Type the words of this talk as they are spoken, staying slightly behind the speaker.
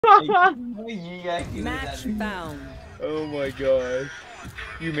Match found. Oh my gosh.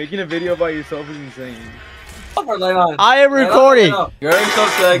 You making a video by yourself is insane. I am recording. You're in top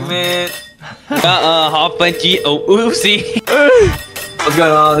segment. Hop punchy. Oh, oopsie. What's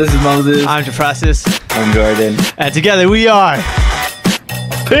going on? This is Moses. I'm Francis. I'm Jordan. And together we are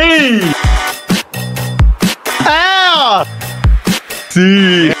P. L.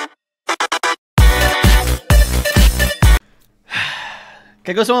 C.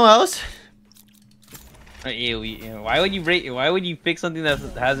 Can I go somewhere else? Why would you break? Why would you fix something that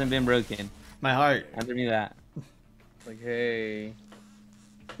hasn't been broken? My heart. Answer me that. Like, hey.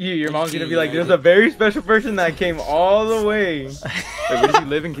 Your mom's gonna be like, there's a very special person that came all the way. Wait, where does he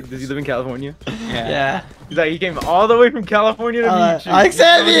live in? Does he live in California? Yeah. He's like, he came all the way from California to meet you. I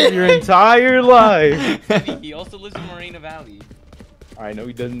accept it. Your entire life. He also lives in Moreno Valley. I know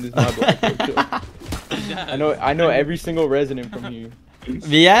he doesn't. This is my block. I know every single resident from here.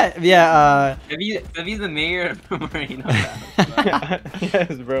 Yeah. If he's the mayor of Moreno Valley.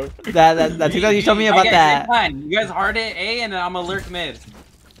 Yes, bro. That's because you told me about that. Fine. You guys hard it A, and then I'm gonna lurk mid.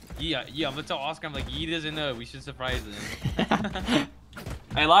 Yeah. I'm gonna tell Oscar. I'm like, he doesn't know. We should surprise him.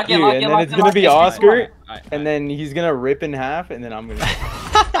 I lock it. And then it's gonna be Oscar, and then he's gonna rip in half, and then I'm gonna.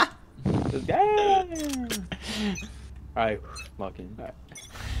 Alright, lock in.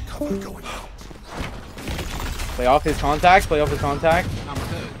 Cover going out. Play off his contact. Play off his contact.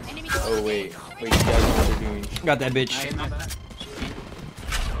 Oh wait, you guys know what they're doing. Got that bitch.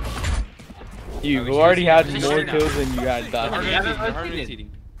 You already had more kills than you had that.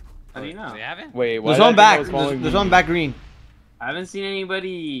 How do you know? They haven't? Wait, why? There's one back. There's one back green. I haven't seen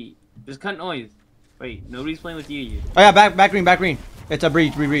anybody. Just cut noise. Wait, nobody's playing with you. Oh yeah, back green. It's a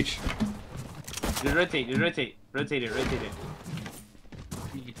breach. Just rotate it.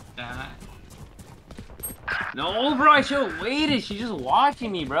 No, bro, I should've waited. She's just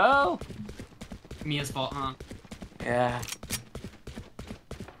watching me, bro. Mia's fault, huh? Yeah.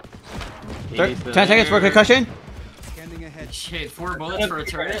 10 seconds for a concussion. Standing ahead. Shit, 4 bullets for a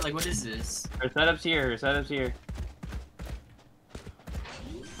turret? Like, what is this? Her setup's here.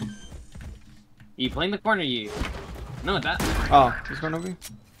 You playing the corner, you. No, that. Oh, he's going over you?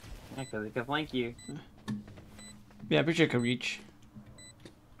 Yeah, because it can flank you. Yeah, I'm pretty sure it could reach.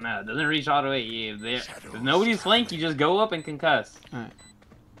 No, it doesn't reach all the way. If nobody's flank, you just go up and concuss. Alright.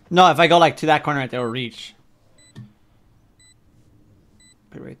 No, if I go like to that corner right there, it'll reach.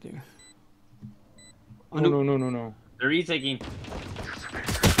 Put it right there. Oh, no. They're retaking.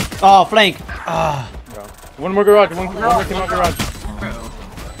 Oh, flank. Ah. One more garage. One more garage.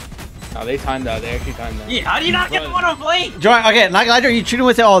 No, they timed that. They actually timed that. Yeah, how do you not get the one on flank? Join. Okay, not gonna lie, you treat them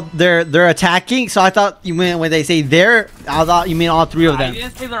with they're attacking. So I thought you meant when they say they're, I thought you mean all 3 of them. I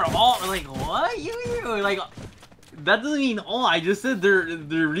didn't say they're all. Like what? You like that doesn't mean all. I just said they're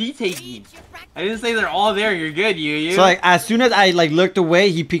retaking. I didn't say they're all there. You're good. You. So like as soon as I like looked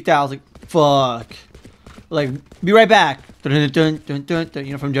away, he peeked out. I was like, fuck. Like, be right back. Dun, dun, dun, dun, dun,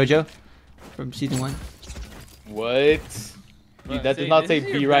 you know, from JoJo, from season 1. What? Dude, that does not say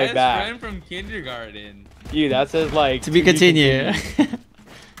be right back. Friend from kindergarten. Dude, that says like to be continued.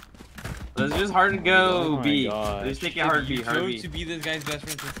 It's just hard to go B. gosh. Just take it hard B. Hard B. to be this guy's best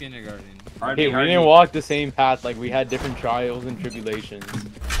friend since kindergarten. Okay, we didn't walk the same path. Like we had different trials and tribulations.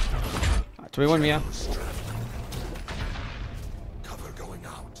 21, Mia. Cover going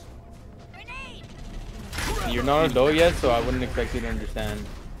out. You're not an adult yet, so I wouldn't expect you to understand.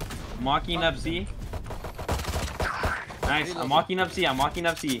 Mocking up C. Nice. I'm walking up C.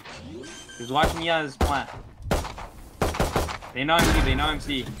 He's watching me on his plant. They know I'm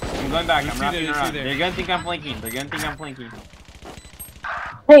C. I'm going back. I'm wrapping around. They're gonna think I'm flanking.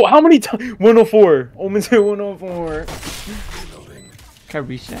 Bro, how many times? 104. Omen's hit 104. Can I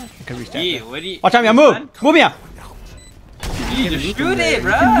reach that? Yeah, what do you? Watch out, Mia. Move, Mia. You just shoot it,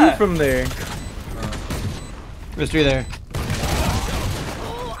 bro. Move from there. There's 3 there.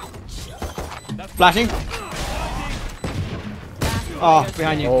 Flashing. Oh,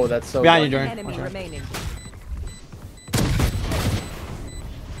 behind you. Oh, that's so. Behind you, Jordan. Enemy remaining.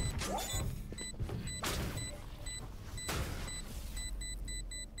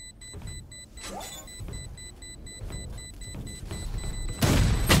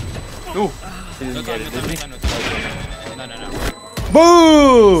 Ooh. He didn't get it, did he? No.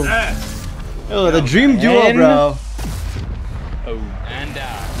 Boom! Oh, the dream duo, bro. Oh. And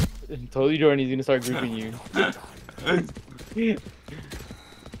Totally, Jordan. He's gonna start grouping you.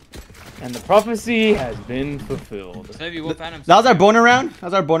 And the prophecy has been fulfilled. That was our boner round?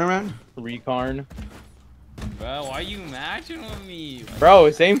 Recarn. Bro, why are you matching with me?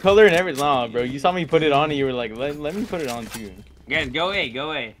 Bro, same color and everything. Nah, bro, you saw me put it on and you were like, let me put it on too. Guys, go away, go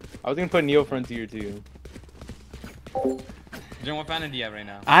away. I was gonna put Neo Frontier too. John, what fan do you have right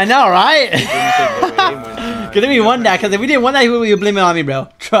now? I know, right? Because Because if we won that, because if we didn't win that, you would blame it on me, bro.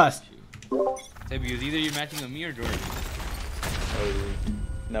 Trust. Said because either you're matching with me or Jordan.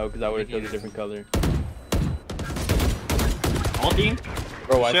 No, because I would have chose a different color. Ulting.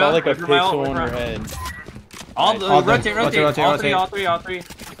 Bro, I Sure, saw like a where's my ult? pixel on Where's her my- head. Rotate. rotate. All three.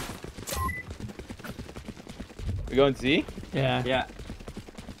 We going C? Yeah. Yeah.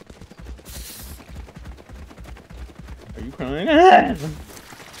 Are you crying?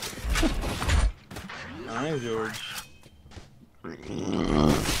 Nice, George.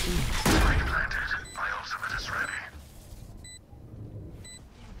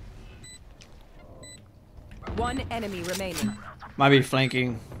 One enemy remaining. Might be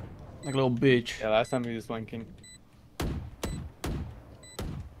flanking. Like a little bitch. Yeah, last time he was flanking.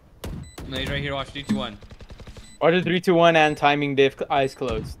 No, he's right here. Watch 3, 2, 1. Order 3, 2, 1 and timing diff, eyes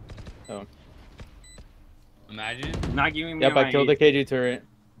closed. Oh. Imagine. Not giving me Yep, my I killed the KJ turret.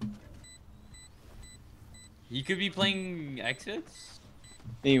 You could be playing exits.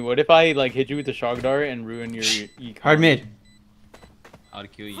 Hey, what if I like hit you with the shock dart and ruin your econ? Hard mid. I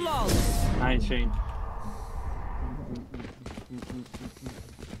would kill you. Flawless. Nice, Shane.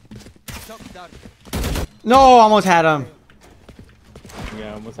 No, almost had him.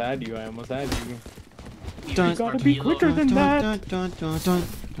 Yeah, I almost had you. Dun, gotta be quicker than that.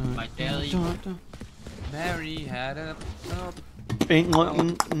 My daily. Mary had a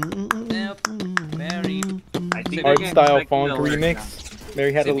Mary. I think Art they're style gonna funk kill her now. remix.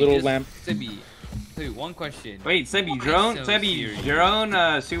 Mary had a little lamp. Sebi, one question. Wait, Sebi, drone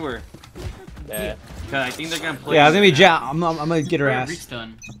sewer. Yeah. Cause I think they're gonna play. Yeah, it's gonna be Jack. I'm gonna get her ass. Reach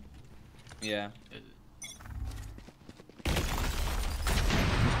done. Yeah.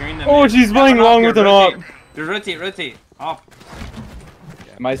 Oh, she's playing long with an op. Just rotate. Off.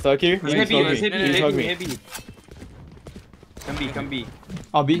 Am I stuck here? Hit B, Hug me. hit B. Come B.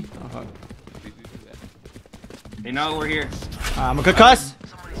 I'll be. They know we're here. I'm a concuss.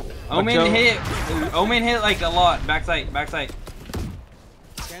 Omen hit like a lot. Backside.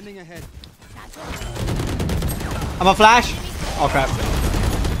 Scanning ahead. I'm a flash. Oh crap.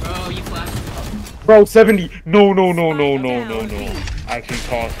 Bro, you flashed. Bro, 70. No. I actually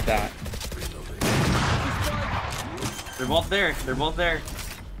tossed that. They're both there.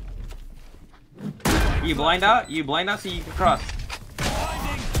 You blind out so you can cross.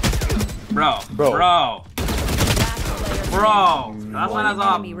 Bro. That's when I was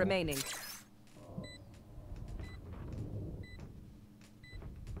off. Enemy remaining.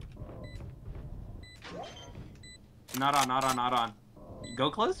 Not on. Go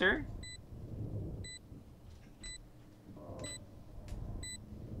closer.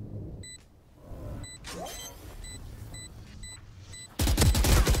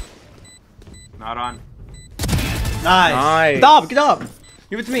 Not on. Nice. Get up.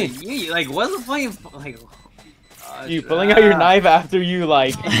 Give it to me. You, like, what's the point of, like... You pulling out your knife after you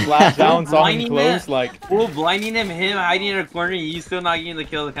like flash down, saw him Blinding close, him. like. Well, blinding him hiding in a corner, you still not getting the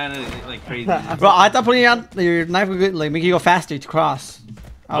kill, kind of like crazy. Bro, I thought putting out your knife would like make you go faster to cross.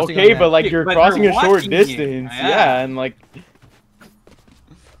 I was thinking Okay, of but that. like you're But crossing they're a short watching you. distance, Yeah. yeah, and like.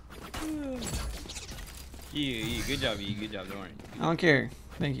 Good job, don't worry. I don't care.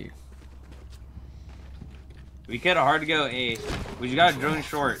 Thank you. We could have hard to go A. We just got a drone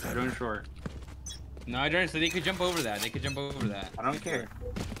short. No, Jordan, so they could jump over that. I don't care.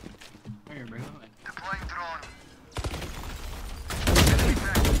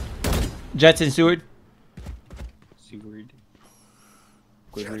 Jets and Seward. Seward.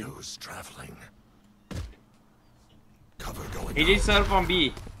 Shadows traveling. Cover going AJ out. set up on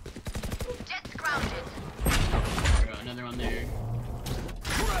B. Another one there.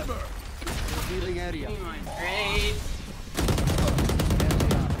 Revealing area. Great.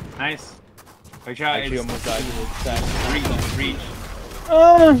 Nice. Watch out. Actually, It's almost died with a stack. reach.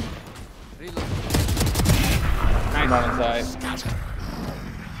 I'm Nice. not inside.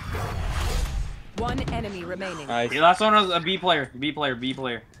 One enemy remaining. Nice. The last one was a B player.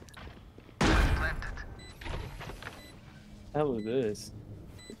 Hell is this?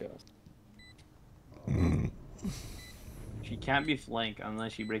 She can't be flank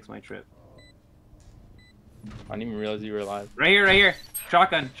unless she breaks my trip. I didn't even realize you were alive. Right here.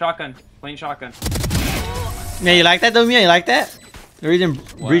 Shotgun. Playing shotgun. Yeah, you like that though, Mia? You like that? The reason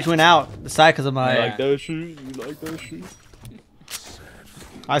Breach went out the side because of my. You like that shit?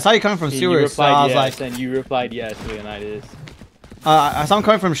 I saw you coming from And you Seward, so I replied was yes, like, and you replied yes, Leonidas. I saw him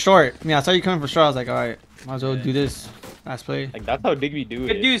coming from short. I saw you coming from short. I was like, all right, might as well do this last play. Like that's how Digby do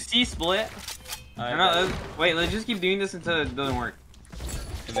Could it. do C split. Wait, let's just keep doing this until it doesn't work.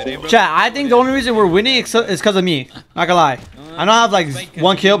 Chat, I think the only reason we're winning is because of me. Not gonna lie. I know I have like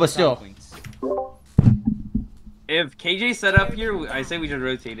 1 kill, but still. If KJ set up here, I say we should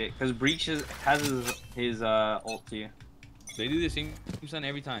rotate it because Breach has his ult too. They do the same stun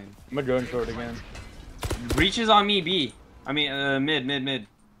every time. I'm gonna drone short again. Breach is on me, B. I mean, mid.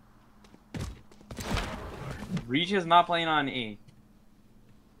 Breach is not playing on A.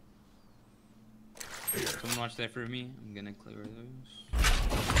 Someone watch that for me. I'm gonna clear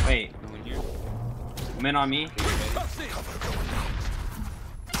those. Wait, No one here. men on me.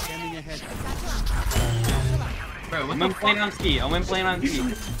 Bro, what I'm playing on C. I'm playing on C.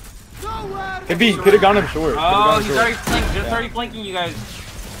 Could have gone him short. Oh, he's already flanking. Just already flanking you guys.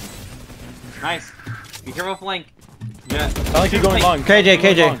 Nice. Be careful flank. Yeah. Sound like you're going long.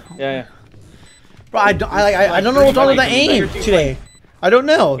 KJ. Yeah. Bro, I don't know what's wrong with the aim today. I don't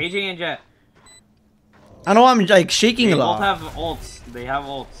know. KJ and Jet. I know I'm like shaking They a both lot. have ults. They have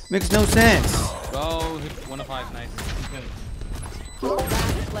ults. Makes no sense. Oh, 1 of 5. Nice.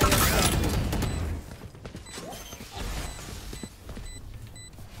 Last player standing.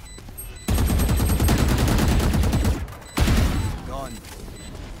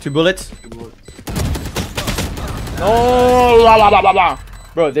 2 bullets. No, blah, blah, blah, blah, blah.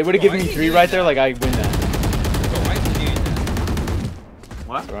 Bro, they would have given me 3 right there, like I win that. Bro, why is he doing that?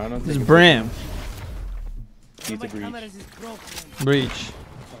 What? Bro, I don't This is think Bram. it's a breach. Breach.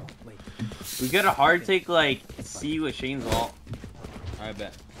 We got a hard take like C with Shane's ult. I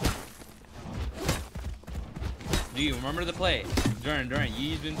bet. Do you remember the play? During,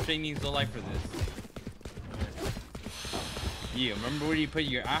 you've been training so life for this. Yeah, remember where you put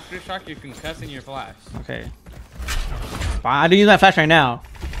your aftershock, your concuss, and your flash? Okay. But I do use my flash right now.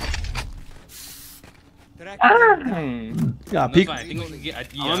 Hmm. Yeah, No, peek. fine. I think we can get,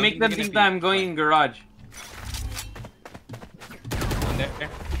 I'm gonna make them think that I'm going in garage. One there.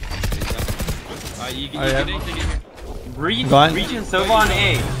 You can yeah. get it, here. Breach Go on. and Sova on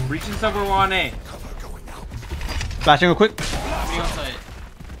A. Breach and Sova on A. Flashing real quick. outside.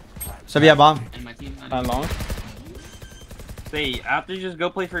 Sub yeah, bomb. And my team. Not long. Say, after just go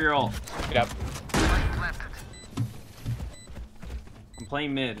play for your ult. Yep. I'm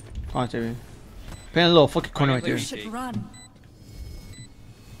playing mid. Come on, JB. Playing a little fucking corner right there. Should Run.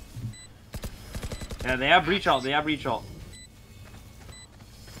 Yeah, they have breach ult.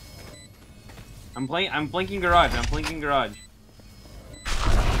 I'm blinking garage. I'm blinking garage.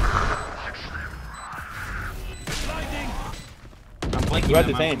 I'm blinking. You had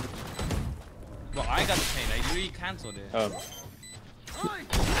them, the tank. Well, I got the paint. I literally cancelled it. Oh.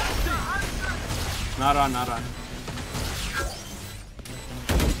 Not on.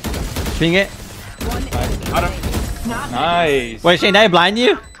 Ping it. One enemy Got him. remaining. Nice. Wait, Shane, did I blind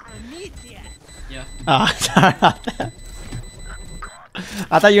you? Yeah. Oh, sorry about that.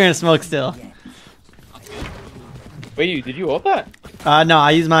 I thought you were in smoke still. Wait, did you ult that? No,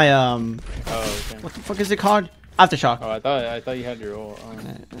 I use my Oh, okay. what the fuck is it called? Aftershock. Oh, I thought you had your ult. Oh.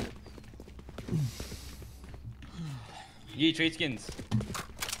 Yeah, trade skins.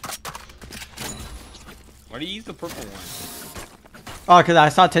 Why do you use the purple one? Oh, cause I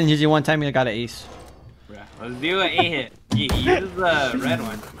saw 10 GG one time and I got an ace. Let's do an A hit. He uses the red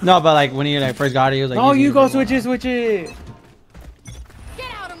one. No, but like when you like first got it, he was like. Oh, using you the go red one. switch it.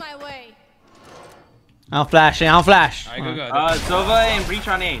 Get out of my way. I'll flash. I'll flash. Alright, go. Sova and breach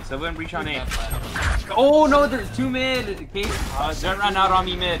on A. Oh no, there's 2 mid. Jet ran out on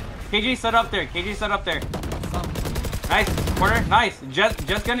me mid. KJ set up there. Nice corner. Nice.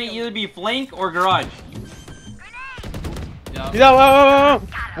 Jet's gonna either be flank or garage. Yeah. He's out. Wow.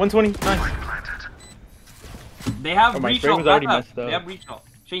 120. Nice. They have Oh, my breach frame ult. was already Back up. messed up. They have breach ult.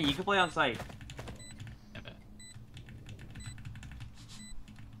 Shane, you can play on site.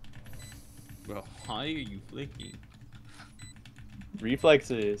 Bro, why are you flicking?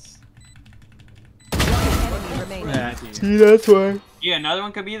 Reflexes. One enemy remaining. Yeah. See, that's why. Yeah, another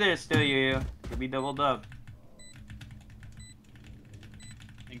one could be there still. You could be doubled up.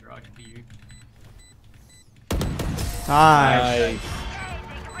 I think garage will be you. Nice.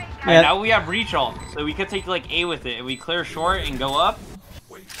 And Yeah. now we have breach ult, so we could take like A with it. If we clear short and go up.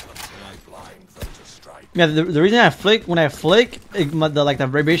 Yeah, the reason I flick, when I flick, the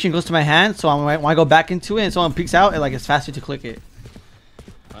vibration goes to my hand, so when I go back into it and someone peeks out, it's faster to click it.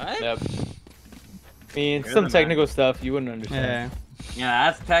 What? Yep. I mean, You're some the technical stuff you wouldn't understand. Yeah.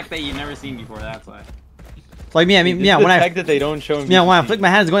 Yeah, that's tech that you've never seen before. That's why. It's like me. I mean, It's yeah. the When tech that they don't show in when I VCT. flick, my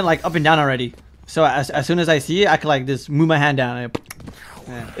hand's going like up and down already. So as soon as I see it, I can like just move my hand down.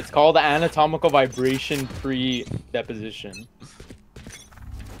 Yeah. It's called anatomical vibration pre-deposition.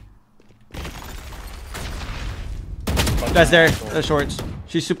 That's there. The shorts.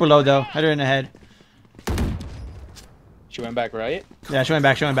 She's super low though. Hit her in the head. She went back, right? Yeah, she went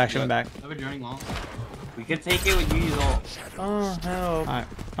back. She went back. She went back. I've been joining long. We could take it with Yu's ult. Oh, hell. Alright.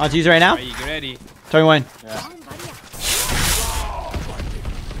 I'll use it right now. Are you get ready? Turn one. Yeah.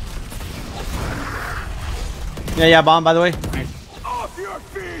 Yeah, bomb by the way. Off your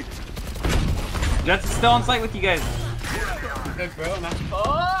feet! Jets is still on site with you guys. Good, bro. I'm actually.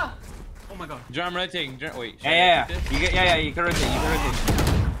 Oh! Oh my god. John, I'm rotating. Wait. should I Yeah. rotate this? You get, yeah. You can rotate. You can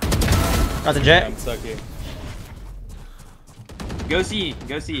rotate. Got the Yeah, jet. I'm stuck here. Go see.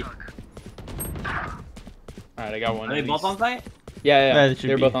 Go see. Alright, I got one. Are they at both least. on site? Yeah, Yeah, yeah. they should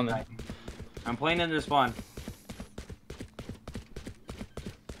They're be. both on there. I'm playing in their spawn.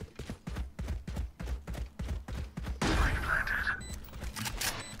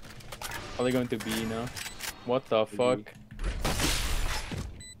 Are they going to B now? What the fuck?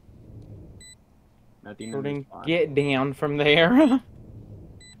 Nothing in their Jordan, spawn. get down from there.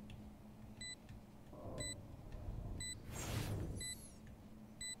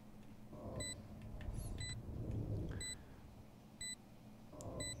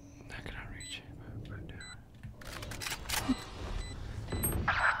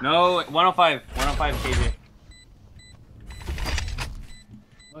 No, 105. 105 KJ.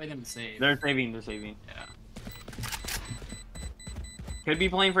 Let them save. They're saving. They're saving. Yeah. Could be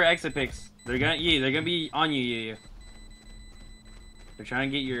playing for exit picks. They're gonna be on you, yeah. They're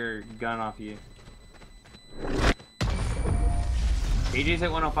trying to get your gun off you. KJ's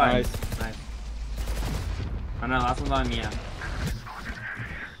hit 105. Nice. Oh no, last one's on me. Yeah.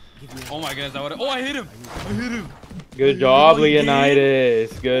 Oh my goodness, I would. Oh, I hit him. I hit him. Good job,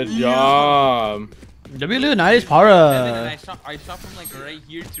 Leonidas. Good job. W Leonidas And then Para. I shot from like right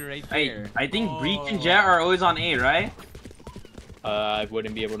here to right Hey, there. I think Breach and Jet are always on A, right? I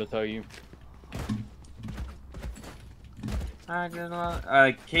wouldn't be able to tell you.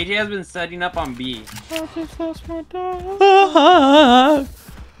 KJ has been setting up on B. I just lost my dog.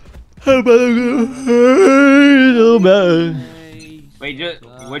 Wait, Jet,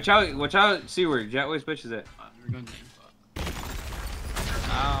 watch out, seaward. Jet always pushes it. We're going to aim spot.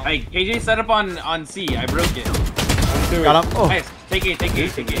 Ow. Hey, KJ set up on C. I broke it. Got him. Oh. Nice. Take it.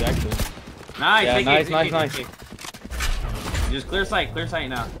 Actually. Nice. Yeah, take nice, it, nice, take nice. it. Just clear sight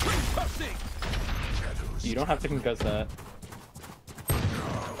now. You don't have to concuss that.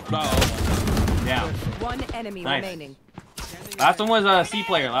 Oh. Yeah. One enemy Nice. remaining. Last one was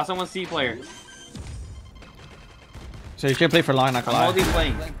C player. So you can't play for long, not I'm gonna lie. only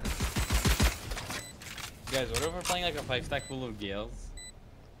playing. Guys, what if we're playing like a 5-stack full of gales?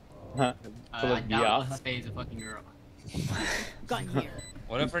 Huh. Full I of doubt BS. this phase a fucking girl. Gun here.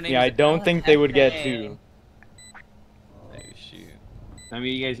 What if her name Yeah, I is don't think they would get two. Oh shoot. None of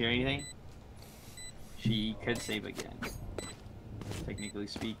you guys hear anything? She could save again. Technically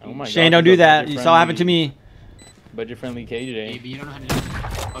speaking. Oh my Shane, God, don't he's do a that. You saw what happened to me. Budget-friendly Hey, KJ. but you don't know how to do it.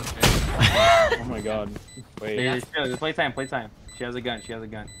 Oh shit. Oh my God. Wait. Yeah, chill, play time. She has a gun.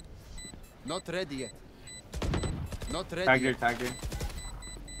 Not ready yet. Not ready. Tagged her.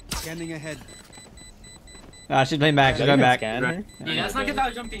 Scanning ahead. Nah, she's playing back. She's going back. Scanner? Yeah, that's not good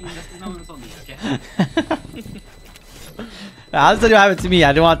without jumping. That's because no one told me, okay? I'll tell you what happened to me.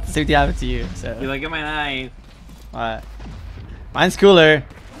 I don't want the same thing to happen to you. You So, look at my knife. mine's cooler.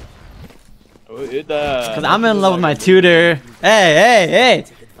 Because I'm in love with my tutor. Hey.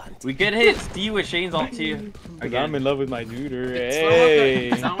 We could hit Steve with Shane's ult too. Because I'm in love with my tutor. Slow walk up, Hey.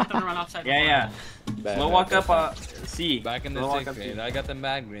 'cause I don't want them to run outside. Yeah. Bad, Slow bad, walk bad, up C. Back in the Slow walk 6th up grade, C. I got the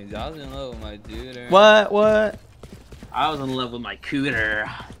mad grades. I was in love with my tutor. What? I was in love with my cooter.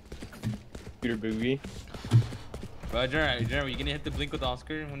 Tutor boogie. Bro, Jeremy, you gonna hit the blink with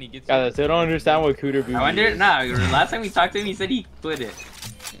Oscar when he gets Yeah, here? that's, I don't understand what Cooter boogie I wonder. is. Nah, last time we talked to him, he said he quit it.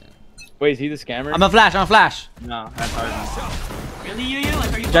 Wait, is he the scammer? I'm a flash. No, that's hard. Really, you?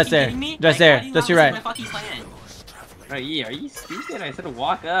 Like, are you Just fucking there. kidding me? Just Like, there. why do you Just not your listen right. to my fucking plan? Right, yeah, are you stupid? I said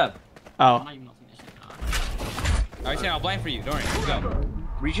walk up. I'm Oh. not even noticing this shit. Alright, Shane, I'll blind for you. Don't worry. Let's go.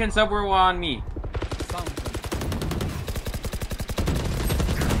 Reach in subware on me.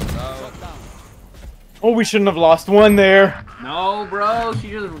 Oh, we shouldn't have lost one there. No, bro, she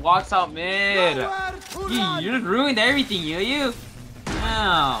just walks out mid. You just ruined everything, you.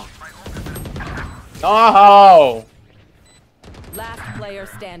 No. No. Last player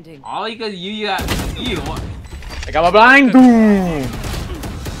standing. All because you got I got my blind. Boom.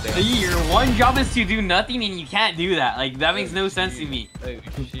 your one job is to do nothing and you can't do that. Like that makes no sense to me. Oh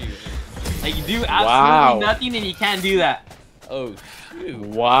shoot. Like you do absolutely Wow. nothing and you can't do that. Oh shoot.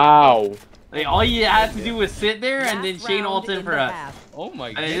 Wow. Like all you had to do was sit there and then Last Shane round ulted in for the us. half. Oh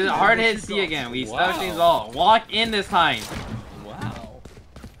my god. It's a hard hit C again. We stuck things all. Walk in this time. Wow.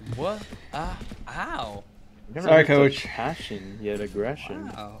 What? Ow. Never Sorry, heard such coach. Passion yet aggression.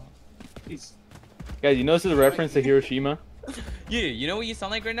 Wow. Guys, you know this is a reference to Hiroshima? Yeah, you know what you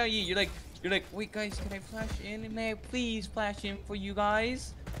sound like right now? You're like, wait guys, can I flash in? May I please flash in for you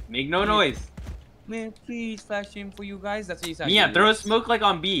guys? Make no noise. May I please flash in for you guys? That's what you sound. Mia, throw a smoke like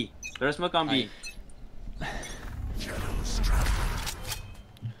on B. Throw a smoke on B.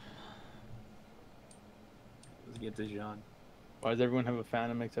 Let's get this Jean. Why does everyone have a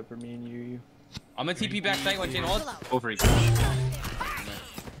Phantom except for me and you? I'm gonna TP back side one chain ult. Go for it.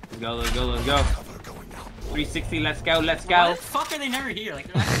 Let's go, let's go, let's go. 360, let's go, let's Why go. the fuck are they never here?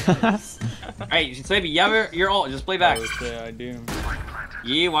 Like, they're not Alright, Slaby, you have your ult, just play back. Yeah, I do.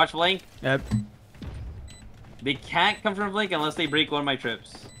 Yeah, watch Blink. Yep. They can't come from Blink unless they break one of my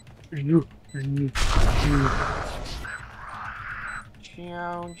trips.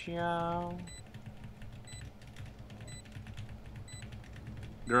 Ciao, ciao.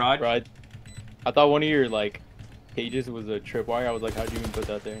 Garage? Right. I thought one of your like pages was a tripwire. I was like, how'd you even put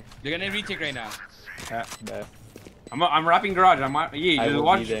that there? They're gonna retake right now. Yeah, bet. I'm wrapping garage. Yeah, I just will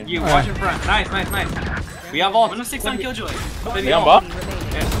watch. be there. You watch in front. Nice, nice, nice. We have all. 106 on Killjoy. Hey, I'm buff.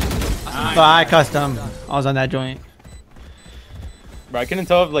 So I custom. I was on that joint. Bro, I couldn't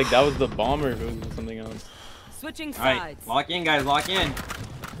tell if like that was the bomb or if it was something else. Switching Alright, sides. lock in, guys. Lock in.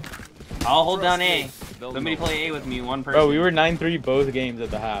 I'll hold down A. Somebody play A with me. One person. Bro, we were 9-3 both games at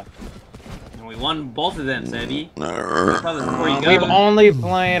the half. And we won both of them, Sebi. We've only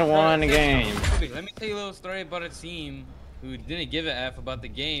played one game. Let me tell you a little story about a team who didn't give a F about the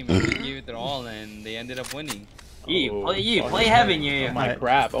game and they gave it their all and they ended up winning. Play heaven, yeah. Oh my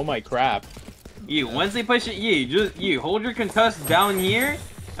crap! Oh my crap! Once they push it, just hold your concuss down here,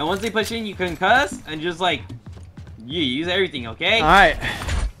 and once they push in, you concuss and just like use everything, okay? All right.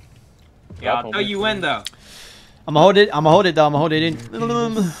 Yeah, I'll tell you when though. I'm gonna hold it. I'm gonna hold it though. I'm gonna hold it in.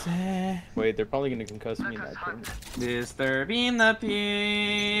 Wait, they're probably gonna concuss me in that thing. Disturbing the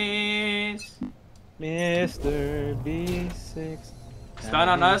peace. Mr. B6. Stun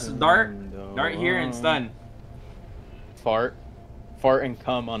on us, dart here and stun. Fart and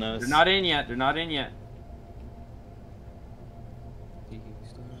come on us. They're not in yet. They're not in yet.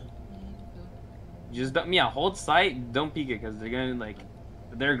 Just don't, hold sight. Don't peek it because they're gonna like,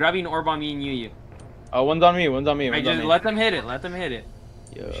 they're grabbing orb on me and you. Oh, one's on me. One's on me. Right, One's on just me. let them hit it. Let them hit it.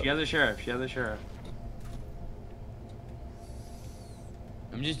 Yeah. She has a sheriff. She has a sheriff.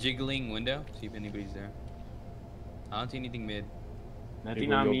 I'm just jiggling window, see if anybody's there. I don't see anything mid. Nothing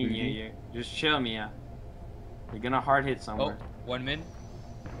we'll on go me. BB. Yeah. Just chill, Mia. You're gonna hard hit somewhere. Oh, one mid.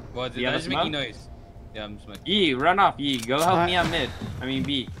 Well, You have that's a making smoke? noise. Yeah, I'm smoking. Yee, run off. Yee, go help me out mid. I mean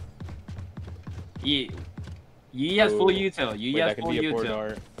B. Yee. Yee has full util. Yee Wait, has that could full be a poor util.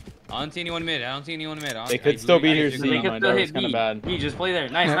 dart. I don't see anyone mid. I don't see anyone mid. They could still be here just- soon. They My can still dart hit was kinda B. bad. Yee, just play there.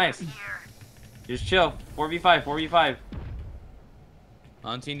 Nice, nice. Just chill. 4v5. 4v5. I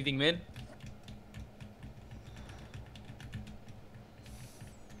don't see anything mid.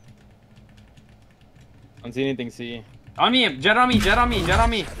 I don't see anything C. On me. Jet on me. Jet on me. Jet on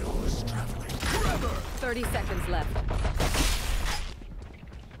me. 30 seconds left.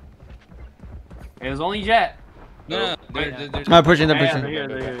 It was only Jet. No, Wait. they're I'm pushing. They're Yeah, pushing. they're here,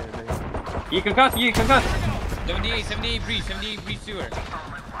 they're here, they're here. You concuss. You concuss. 78 breach sewer.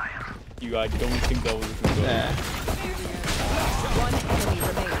 You, I don't think that was a good Yeah. One enemy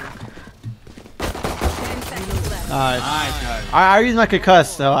remaining. 10 seconds left. Nice, nice. I used my concuss,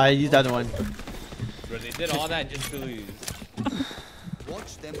 so I used the other one. Bro, they did all that just to lose.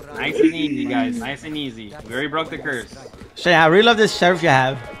 Watch them run. Nice and easy, guys. Nice and easy. We already broke the curse. Shane, I really love this sheriff you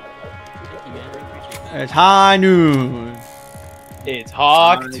have. It's high noon. It's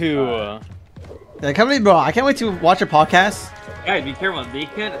Hawk 2. Yeah, come bro. I can't wait to watch your podcast. Guys, be careful. They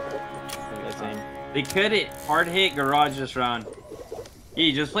could hit hard hit garage this round.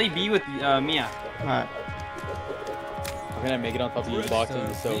 Yeah, just play B with Mia. Alright. I'm gonna make it on top of these boxes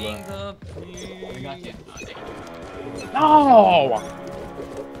with Silva. We got you. No!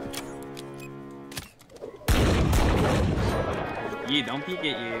 Yeah, don't peek at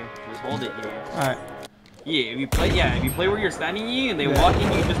you. Just hold it here. Alright. Yeah, if you play where you're standing and they walk in,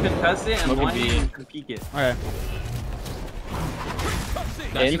 you just concuss it and Look at one B. hit and peek it. Okay.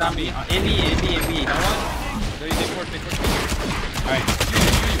 That's not me. In B.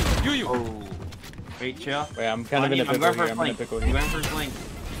 Alright. You. Oh. Wait, chill. Wait, I'm kind of in a I'm pickle going here. for I'm in a flank. pickle I'm here. going for flank.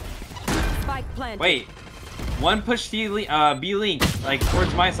 Spike planted. Wait. One push B link, like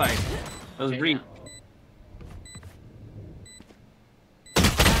towards my side. That was green.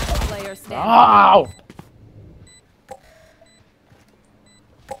 Last player standing. Ow!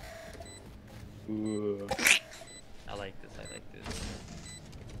 Ooh. I like this. I like this.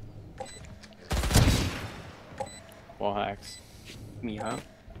 Wall hacks. Me, huh?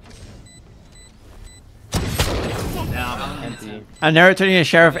 Empty. I'm never turning a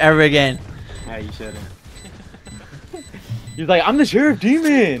sheriff ever again. Yeah, you shouldn't. He's like, I'm the sheriff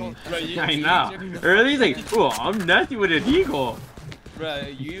demon. I know. Earlier he's like, oh, I'm nasty with a deagle. Bro,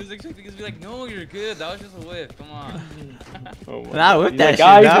 you was expecting us to be like, no, you're good. That was just a whiff. Come on. Oh, my Nah, God. with He's that like, shit,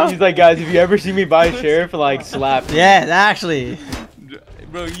 guys, bro. he's like, guys, if you ever see me buy a sheriff, like, slap me. Yeah, actually.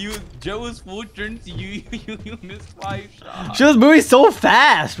 Bro, Joe was full turn to you. You missed 5 shots. She was moving so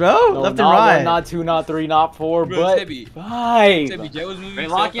fast, bro. No, Left and not right. 1, not 2, not 3, not 4, Bro, but Sebby. 5. Sebby, Joe was moving Wait,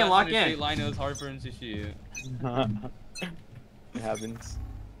 so lock in, fast lock in a in. straight line, it was hard for him to shoot. It happens.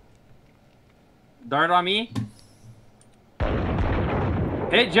 Dart on me.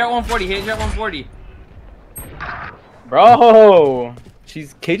 Hit jet 140, hit jet 140. Bro,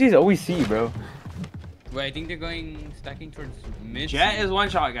 KJ's always C, bro. Wait, I think they're going stacking towards mid. Jet is 1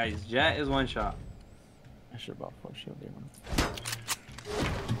 shot, guys. Jet is 1 shot. I should have bought 4 shield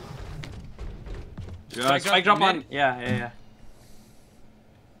there. Spike drop on. Yeah.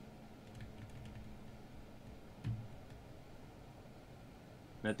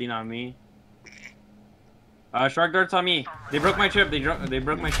 Nothing on me. Shark darts on me. They broke my trip. They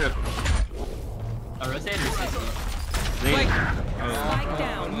broke my trip. Rotate or 60? They, Spike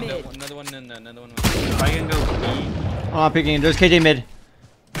down mid. Another one. Another one. if I can go B. Oh, I'm picking. There's KJ mid.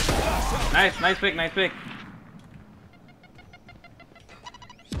 Nice pick, nice pick.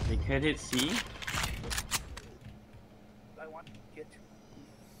 They could hit C.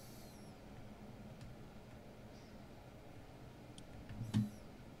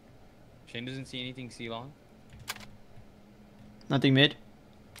 Shane doesn't see anything C long. Nothing mid.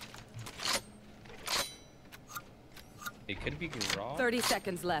 It could be garage. 30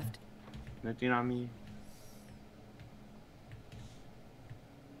 seconds left. Nothing on me.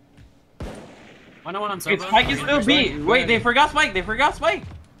 Why no one on Wait, Sobo? Spike is still B. Wait, they forgot Spike. They forgot Spike.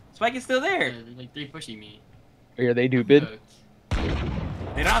 Spike is still there. They're like 3 pushing me. Are they stupid? They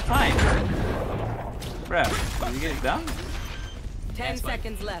don't have time. Bruh, did you get it done? 10 Spike.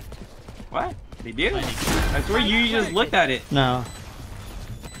 seconds left. What? They do? I swear you just looked at it. No.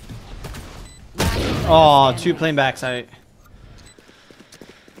 Oh, 2 playing backside.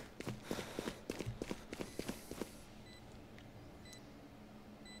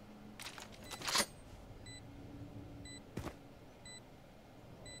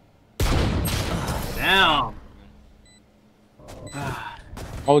 Damn.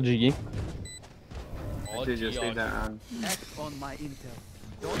 All Jiggy. All Just G, stay all that round. Act on my intel.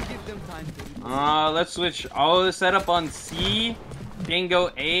 Don't give them time to. Let's switch. I'll set up on C. Can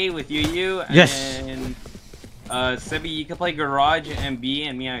go A with Yu. Yes. And Sebi, you can play garage and B,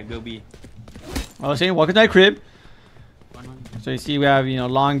 and me I go B. I was saying, welcome to my crib. So you see, we have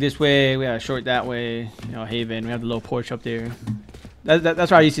long this way, we have short that way. Haven. We have the little porch up there.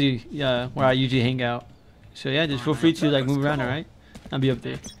 That's where I used to, where I usually hang out. So yeah, just feel free to like move around, alright? I'll be up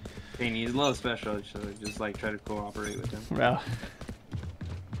there. Dang, he's a little special, so just like try to cooperate with him. Well,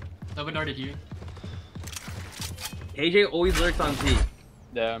 Sobo darted here. AJ always lurks on C.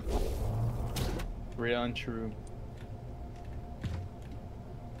 Yeah. Real and true.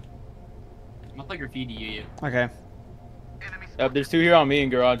 I'm gonna play graffiti you. okay. Yep, there's 2 here on me in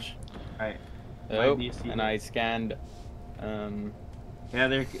garage. Alright. Oh, Might be a C. and I scanned. Yeah,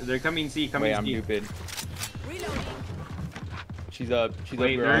 they're coming C, coming Wait, I'm C. stupid. Reloading. She's up. She's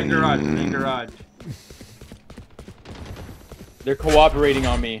Wait, up they're in garage. garage. They're in garage. They're cooperating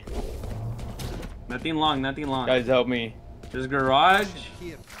on me. Nothing long, nothing long. Guys, help me. There's garage.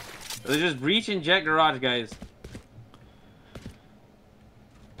 Here. There's just breach and jet garage, guys.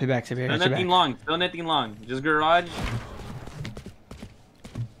 Pay back, Xavier. Still Got your nothing back. long. Still nothing long. Just garage.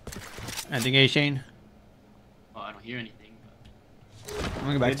 Anything A, Shane? Oh, I don't hear anything. I'm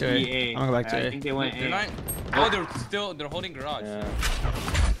gonna go back to Could it. be A. I'm gonna go back I to think it. they went They're A. not. Oh, they're holding garage. Yeah.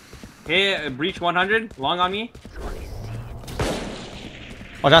 Hey, breach 100. Long on me.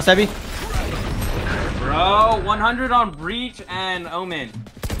 Watch out, Sebi. Bro, 100 on breach and omen.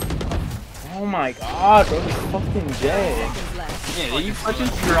 Oh my god, bro, he's fucking dead. Seconds left. Yeah, you punching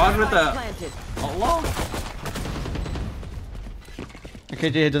garage with a Planted. Allah. Okay,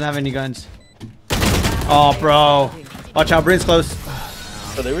 Jay doesn't have any guns. Oh, bro. Watch out, Bryn's close.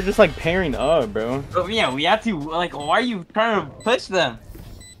 So they were just like pairing up, bro. But yeah, we have to, like, why are you trying to push them?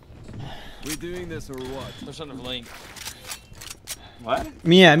 We doing this or what? Push on the link. What?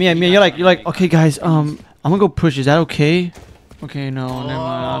 Mia, you're like, okay, guys, I'm gonna go push. Is that okay? Okay, no, never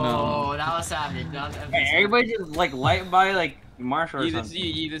mind. Oh, that was savage. That was Hey, everybody just, like, light by, like, Marshall or This is something.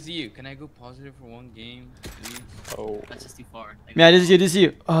 you. This is you. Can I go positive for one game, please? Oh. That's just too far. Like, Yeah, this is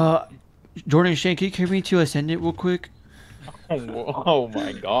you. Jordan and Shane, can you carry me to Ascendant real quick? Oh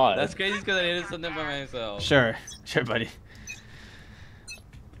my god. That's crazy because I did something by myself. Sure, buddy.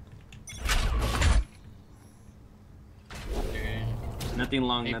 Nothing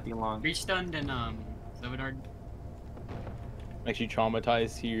long, Hey, nothing long. Reach stun, then Salvador. Makes you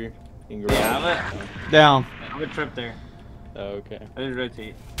traumatized here. In Yeah, garage. Down. I have a trip there. Oh, okay. I just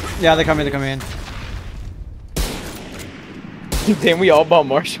rotate. Yeah, they come in. They come in. Damn, we all bought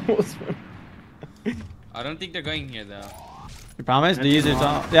Marshalls. I don't think they're going here though. You promise? That's These are long.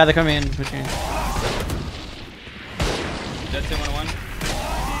 all. Yeah, they come in. Pushing. That's it, 101.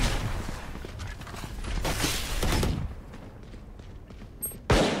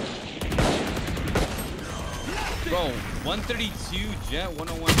 Bro, 132 jet,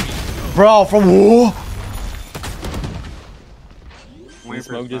 101. Bro, from who? Can the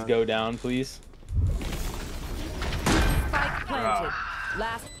smoke just go down, please? Spike planted.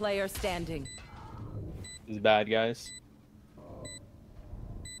 Last player standing. This is bad, guys.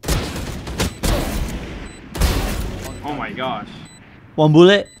 Oh my gosh. One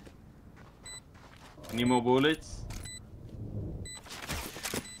bullet. Any more bullets?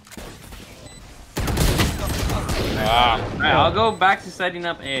 Alright, I'll go back to setting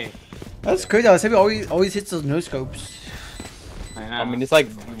up A. That's crazy. I was saying always hits those no scopes. I mean, it's like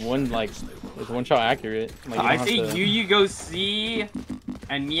it's one shot accurate. Like, you I don't think have to- you go C,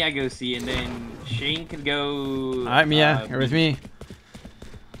 and Mia go C, and then Shane could go. All right, Mia, you're with me.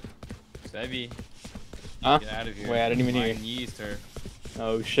 Savvy. Huh? Get out of here. Wait, I didn't even hear. Mine yeast her.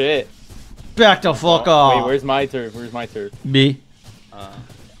 Oh shit. Back the fuck Wait, off. where's my turf? Where's my turf? B.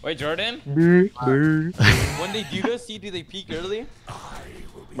 Wait, Jordan? When they do this, do they peek early?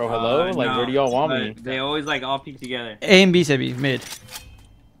 Bro, hello? Like, no, where do y'all want but me? They always like all peek together. A and B, Sebi. Mid.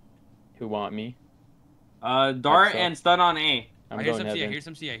 Who want me? Dart That's and stun on A. I'm I hear going some C, I heaven. hear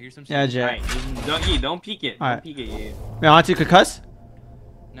some C, I hear some C. Yeah, Jet. Alright, don't peek it. Alright. Don't peek it. Yeah. Wait, I want to concuss?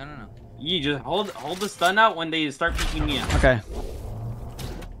 No, no, no. You just hold the stun out when they start peeking me out. Okay.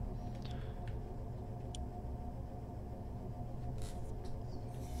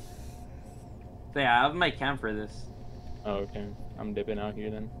 So yeah, I have my cam for this. Oh, okay. I'm dipping out here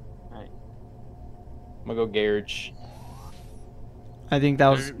then. Alright. I'm gonna go garage. I think that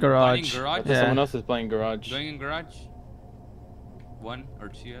was They're garage. fighting garage? I thought someone else is playing garage. Going in garage? 1 or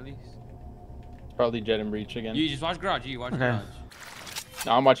 2 at least. Probably Jet and Breach again. You just watch garage, you watch Okay. garage.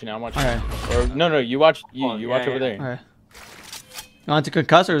 No, I'm watching. I'm watching. Okay. Or no, you watch. You Oh, watch yeah, over there Okay. You want to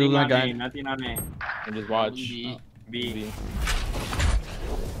concuss or Nothing my on A, guy? nothing on A. and just watch. B. B. B.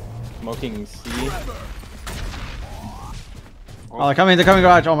 Smoking C. Oh, they're coming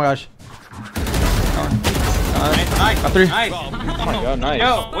garage. Oh my gosh. Nice, Got 3. nice. Oh my god, nice.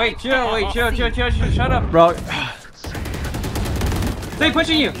 Yo, wait, chill, shut up. Bro. Stay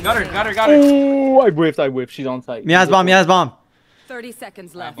pushing you. Got her. Oh, I whiffed. She's on site. Mia's bomb. 30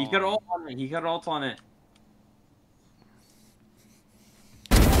 seconds left. He could ult on it.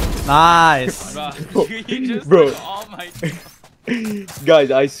 Nice. Bro, you just Bro. took all my Guys,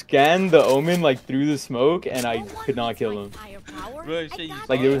 I scanned the Omen like through the smoke and I could not kill him. Bro, shit, you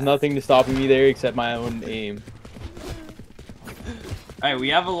Like there was nothing to stopping me there except my own aim. Alright, we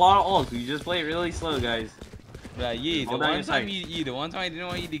have a lot of ults. We just play it really slow, guys. Yeah, the Hold on one your time side. the one time I didn't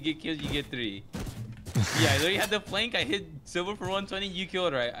want you to get kills, you get 3. Yeah, I literally had the flank, I hit silver for 120, you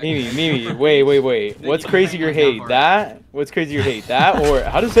killed right. Mimi, wait. Then What's you crazier might not hate? for it. That? What's crazier hate? That or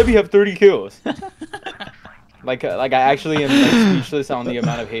how does Sebi have 30 kills? Like I actually am like, speechless on the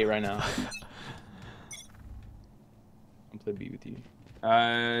amount of hate right now. I'm playing B with you.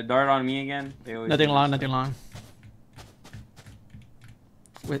 Dart on me again. They always Nothing do long.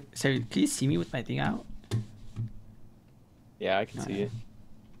 this. Wait, sorry, can you see me with my thing out? Yeah, I can see it.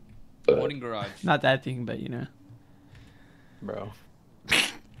 Morning garage. Not that thing, but you know. Bro.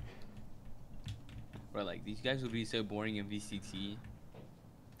 Bro, like, these guys would be so boring in VCT.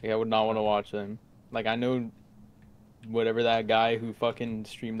 Like, I would not want to watch them. Like, I know whatever that guy who fucking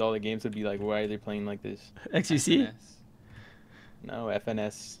streamed all the games would be like, why are they playing like this? XUC? Yes. No,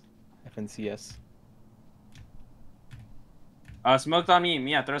 FNS. FNCS. Smoked on me.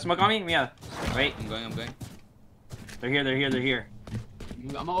 Mia, throw smoke on me. Mia. Wait, I'm going. they're here.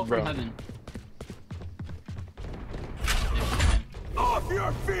 I'm all Bro. from heaven.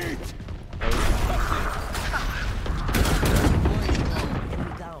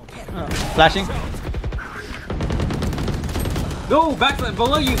 Flashing? Go back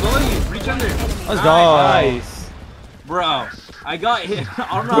below you. Reach under. Let's go. Nice. Bro, I got hit.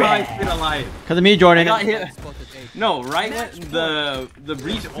 I don't know how I stayed alive. Because of me, I Jordan. got hit. No, right when the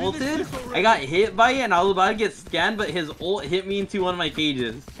breach ulted, I got hit by it and I was about to get scanned, but his ult hit me into one of my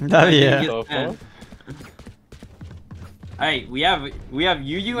cages. Oh yeah. Alright, we have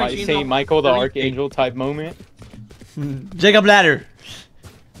Yu and Shane. Saint Michael the Archangel type moment. Jacob Ladder.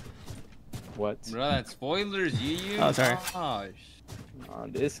 What? Bro, that's spoilers, you. Oh, sorry. Gosh.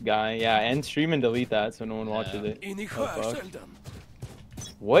 This guy, yeah, and stream and delete that so no one watches it. Oh, fuck.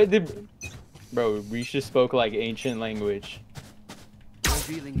 What did, bro? Reach just spoke like ancient language.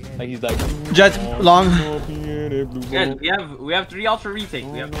 Like he's like. Jets long. Guys, we have 3 ultra retake.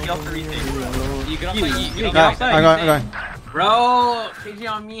 We have 3 ultra retake. You get off my E. Get I'm off my going. Bro, KJ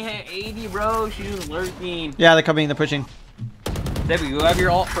on me hit 80, bro. She's just lurking. Yeah, they're coming. They're pushing. Debbie, you have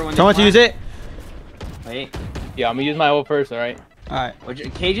your ult for when. Someone to use it. Wait. Yeah, I'm gonna use my ult first. All right. All right.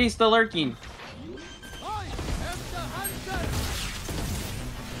 KJ's still lurking.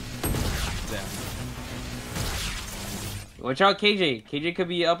 Watch out, KJ. KJ could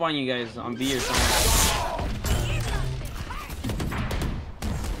be up on you guys on B or something.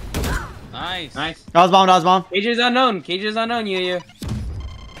 Nice. Nice. That was bomb. KJ's unknown. KJ's unknown, Yu.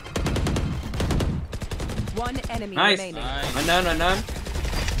 One enemy Nice. remaining. Unknown.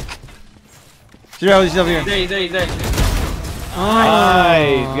 He's over here. He's there.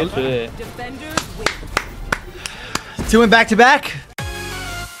 Nice. Good shit. Defenders win. 2 and back to back.